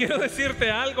creyente. Quiero decirte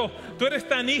algo: tú eres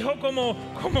tan hijo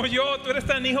como yo, tú eres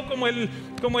tan hijo como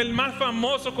el más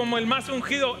famoso, como el más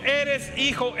ungido. Eres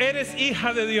hijo, eres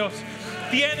hija de Dios,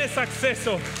 tienes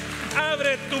acceso.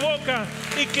 Abre tu boca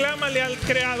y clámale al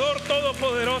Creador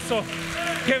Todopoderoso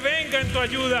que venga en tu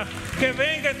ayuda, que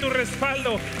venga en tu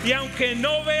respaldo. Y aunque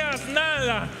no veas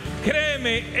nada,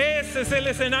 créeme, ese es el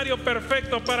escenario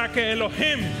perfecto para que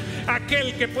Elohim,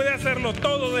 aquel que puede hacerlo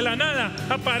todo de la nada,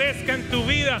 aparezca en tu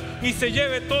vida y se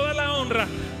lleve toda la honra,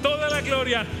 toda la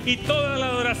gloria y toda la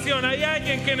adoración. Hay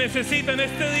alguien que necesita en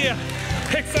este día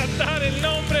exaltar el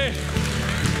nombre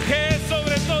que es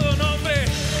sobre todo nombre,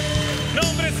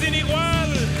 nombre sin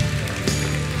igual,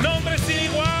 nombre sin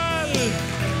igual.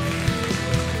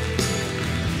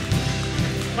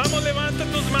 Vamos, levanta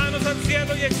tus manos al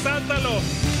cielo y exáltalo.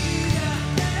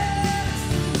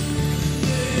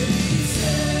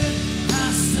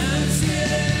 Hasta el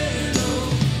cielo,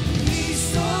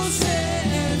 Cristo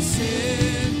en el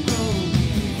centro,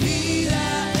 mi vida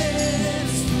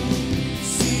eres tú,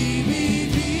 si mi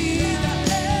vida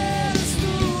eres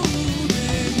tú,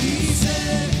 de mi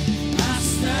ser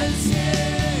hasta el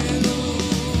cielo,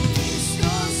 Cristo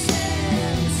en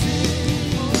el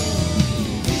centro,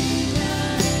 mi vida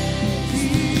es mi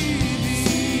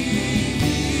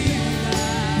vida.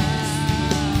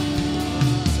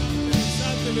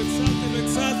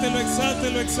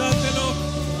 Exáltelo.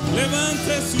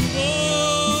 Levante su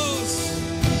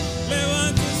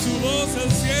voz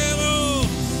al cielo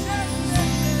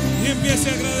y empiece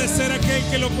a agradecer a aquel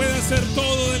que lo puede hacer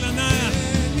todo de la nada.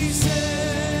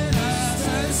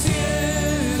 Hasta el cielo,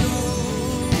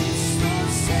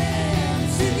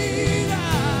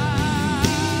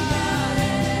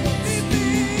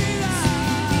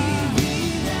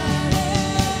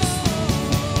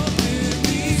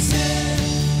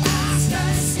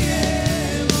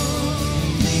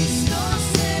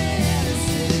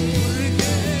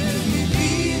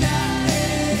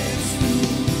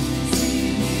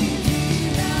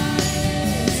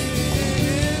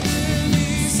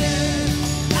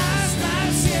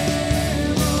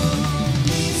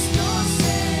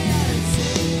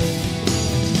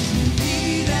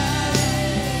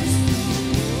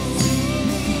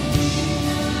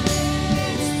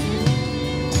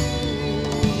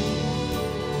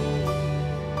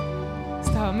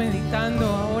 meditando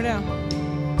ahora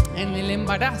en el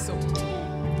embarazo.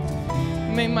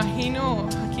 Me imagino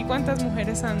aquí cuántas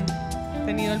mujeres han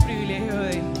tenido el privilegio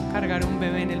de cargar un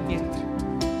bebé en el vientre.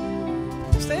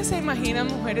 Ustedes se imaginan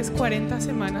mujeres 40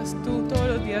 semanas, tú todos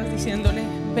los días diciéndole: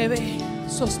 bebé,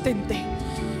 sostente,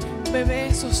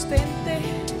 bebé, sostente,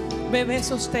 bebé,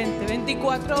 sostente,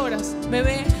 24 horas,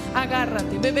 bebé,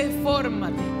 agárrate, bebé,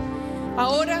 fórmate.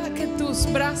 Ahora que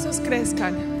tus brazos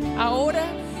crezcan, ahora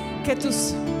que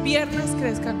tus piernas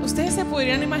crezcan. Ustedes se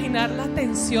podrían imaginar la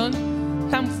tensión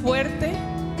tan fuerte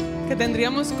que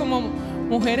tendríamos como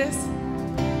mujeres,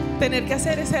 tener que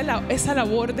hacer esa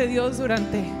labor de Dios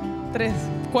durante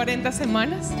 40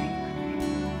 semanas.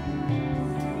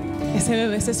 Ese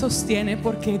bebé se sostiene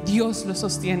porque Dios lo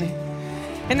sostiene.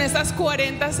 En esas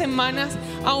 40 semanas,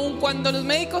 aun cuando los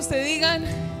médicos te digan: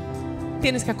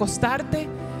 tienes que acostarte,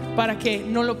 para que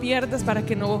no lo pierdas, para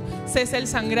que no cese el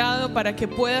sangrado, para que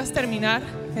puedas terminar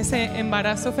ese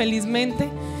embarazo felizmente.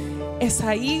 Es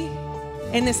ahí,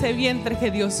 en ese vientre,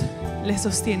 que Dios le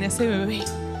sostiene a ese bebé.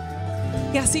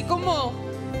 Y así como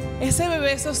ese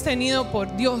bebé sostenido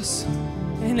por Dios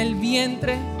en el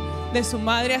vientre de su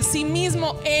madre, así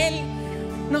mismo Él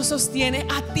nos sostiene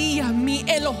a ti y a mí.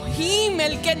 Elohim,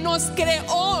 el que nos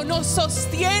creó, nos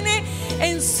sostiene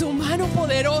en su mano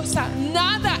poderosa.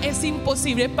 Nada es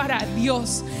imposible para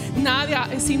Dios, nada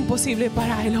es imposible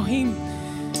para Elohim.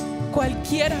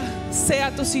 Cualquiera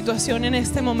sea tu situación en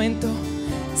este momento,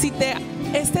 si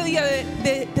este día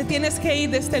te tienes que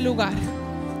ir de este lugar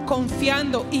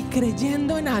confiando y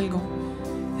creyendo en algo,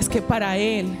 es que para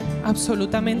Él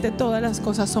absolutamente todas las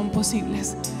cosas son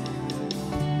posibles.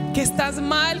 Que estás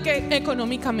mal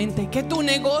económicamente, que tu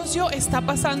negocio está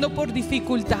pasando por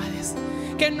dificultades,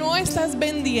 que no estás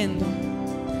vendiendo,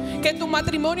 que tu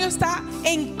matrimonio está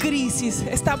en crisis,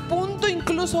 está a punto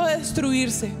incluso de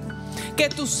destruirse, que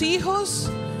tus hijos,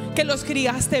 que los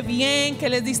criaste bien, que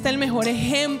les diste el mejor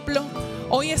ejemplo,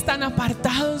 hoy están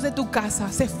apartados de tu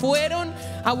casa, se fueron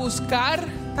a buscar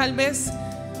tal vez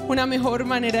una mejor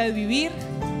manera de vivir,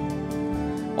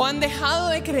 o han dejado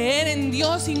de creer en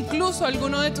Dios, incluso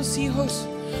alguno de tus hijos,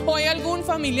 o hay algún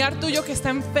familiar tuyo que está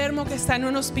enfermo, que está en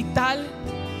un hospital.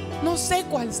 No sé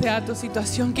cuál sea tu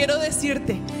situación. Quiero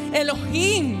decirte,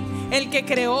 Elohim, el que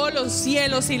creó los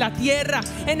cielos y la tierra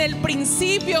en el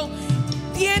principio,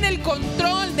 tiene el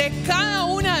control de cada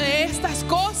una de estas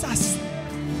cosas.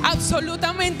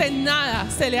 Absolutamente nada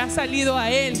se le ha salido a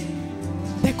Él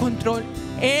de control.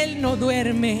 Él no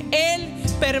duerme, Él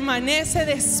permanece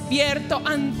despierto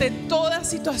ante toda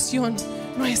situación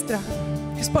nuestra.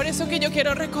 Es por eso que yo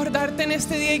quiero recordarte en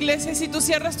este día, iglesia. Si tú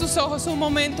cierras tus ojos un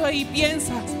momento ahí,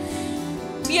 piensa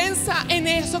en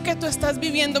eso que tú estás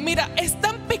viviendo. Mira, es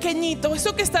tan pequeñito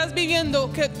eso que estás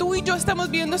viviendo, que tú y yo estamos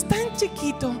viviendo, es tan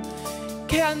chiquito,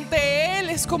 que ante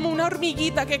Él es como una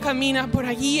hormiguita que camina por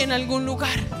allí en algún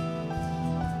lugar.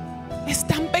 Es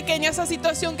tan pequeña esa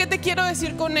situación. ¿Qué te quiero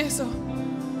decir con eso?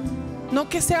 No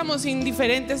que seamos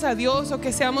indiferentes a Dios o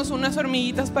que seamos unas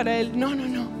hormiguitas para Él. No.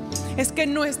 Es que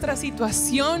nuestra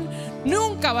situación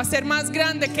nunca va a ser más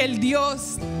grande que el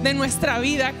Dios de nuestra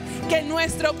vida, que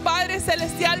nuestro Padre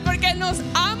Celestial, porque Él nos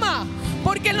ama.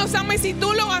 Porque Él nos ama. Y si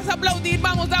tú lo vas a aplaudir,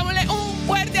 vamos, dámosle un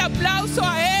fuerte aplauso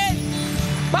a Él.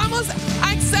 Vamos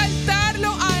a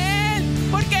exaltarlo a Él,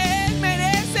 porque Él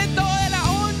merece toda la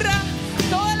honra,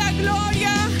 toda la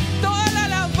gloria, toda la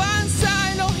alabanza.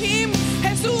 Elohim,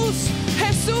 Jesús,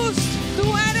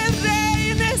 tú eres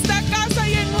Rey en esta casa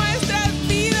y en nuestras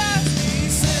vidas,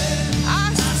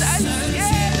 hasta el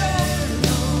cielo.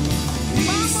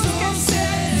 Vamos, que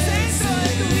sea el centro de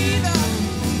tu vida.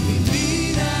 Mi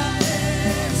vida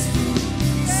eres tú,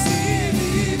 sí,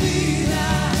 mi vida,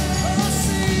 oh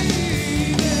sí,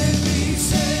 de mi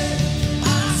ser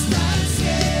hasta el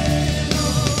cielo.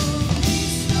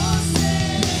 Cristo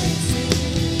eres tú,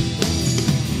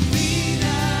 mi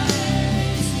vida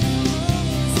eres tú,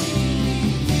 sí, mi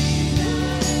vida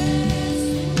eres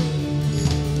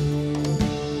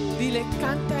tú. Dile,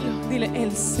 cántalo, dile,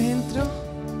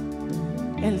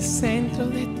 el centro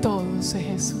de todos es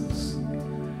Jesús.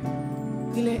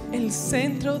 Dile, el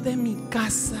centro de mi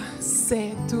casa,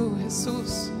 sé tú,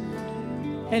 Jesús.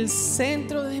 El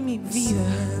centro de mi vida.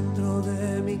 Centro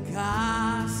de mi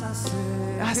casa, sé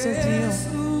Gracias, Dios.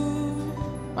 Jesús.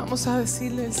 Vamos a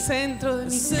decirle, el centro de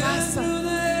mi casa, Centro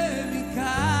de mi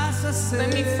casa, sé de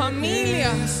mi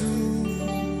familia. Jesús.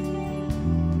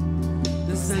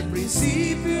 Desde el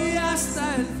principio y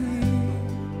hasta el fin,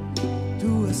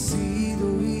 tú has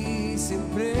sido y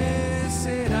siempre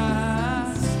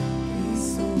serás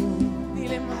Cristo.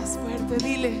 Dile más fuerte,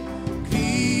 dile.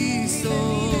 Cristo.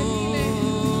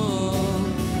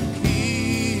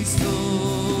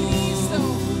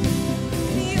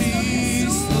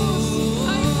 Jesús.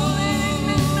 Hay poder en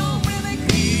el nombre de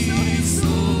Cristo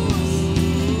Jesús.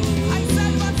 Hay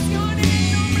salvación en el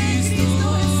nombre de Cristo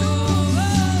Jesús.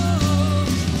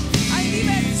 Hay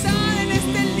libertad en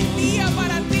este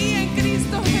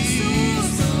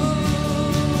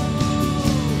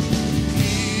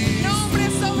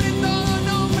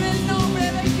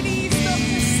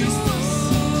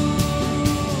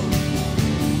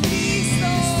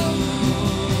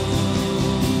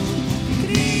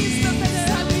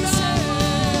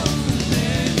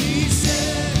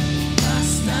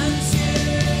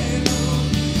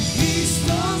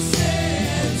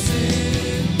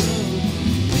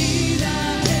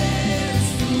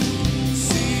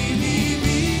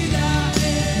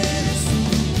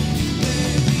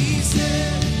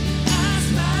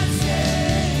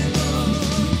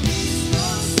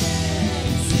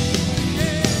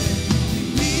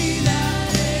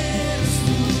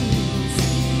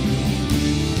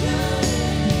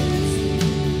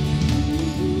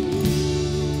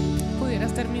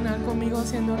estado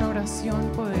haciendo una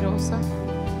oración poderosa,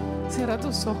 cierra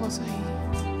tus ojos ahí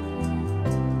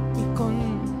y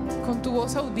con tu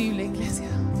voz audible, iglesia,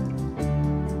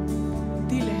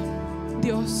 dile: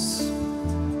 Dios,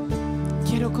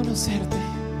 quiero conocerte,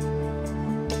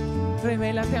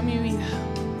 revélate a mi vida,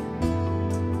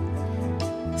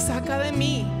 saca de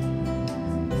mí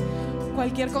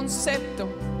cualquier concepto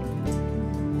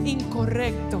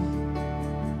incorrecto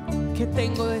que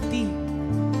tengo de ti.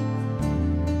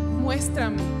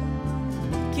 Muéstrame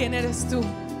quién eres tú.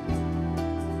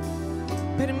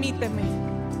 Permíteme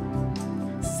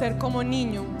ser como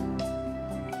niño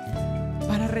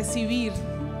para recibir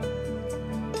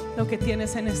lo que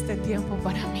tienes en este tiempo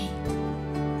para mí.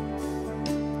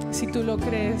 Si tú lo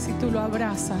crees, si tú lo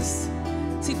abrazas,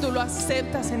 si tú lo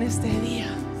aceptas en este día,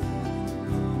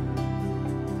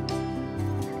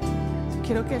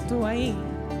 quiero que tú ahí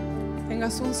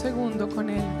tengas un segundo con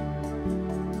Él.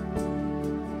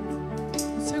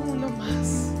 Un segundo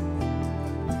más.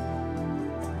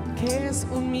 ¿Qué es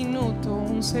un minuto,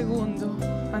 un segundo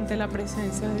ante la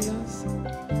presencia de Dios?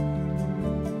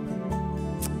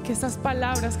 Que estas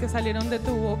palabras que salieron de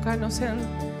tu boca no sean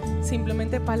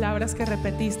simplemente palabras que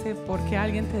repetiste porque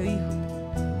alguien te dijo.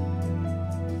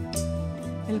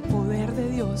 El poder de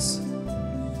Dios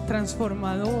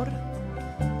transformador,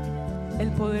 el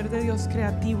poder de Dios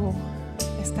creativo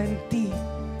está en ti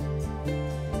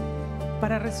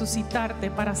para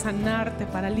resucitarte, para sanarte,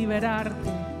 para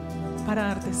liberarte, para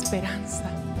darte esperanza.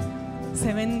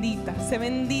 Sé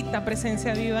bendita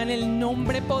presencia viva en el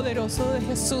nombre poderoso de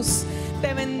Jesús.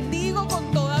 Te bendigo con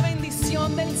toda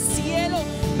bendición del cielo,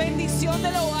 bendición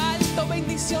de lo alto,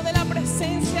 bendición de la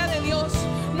presencia de Dios.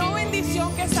 No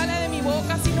bendición que sale de mi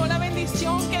boca, sino la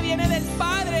bendición que viene del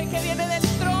Padre, que viene del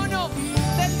trono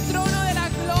de la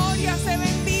gloria. Sé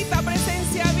bendita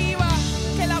presencia viva.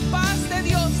 Que la paz de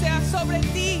Dios sea sobre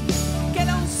ti, que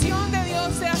la unción de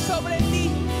Dios sea sobre ti,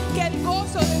 que el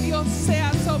gozo de Dios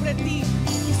sea sobre ti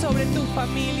y sobre tu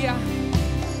familia.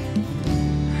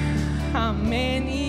 Amén.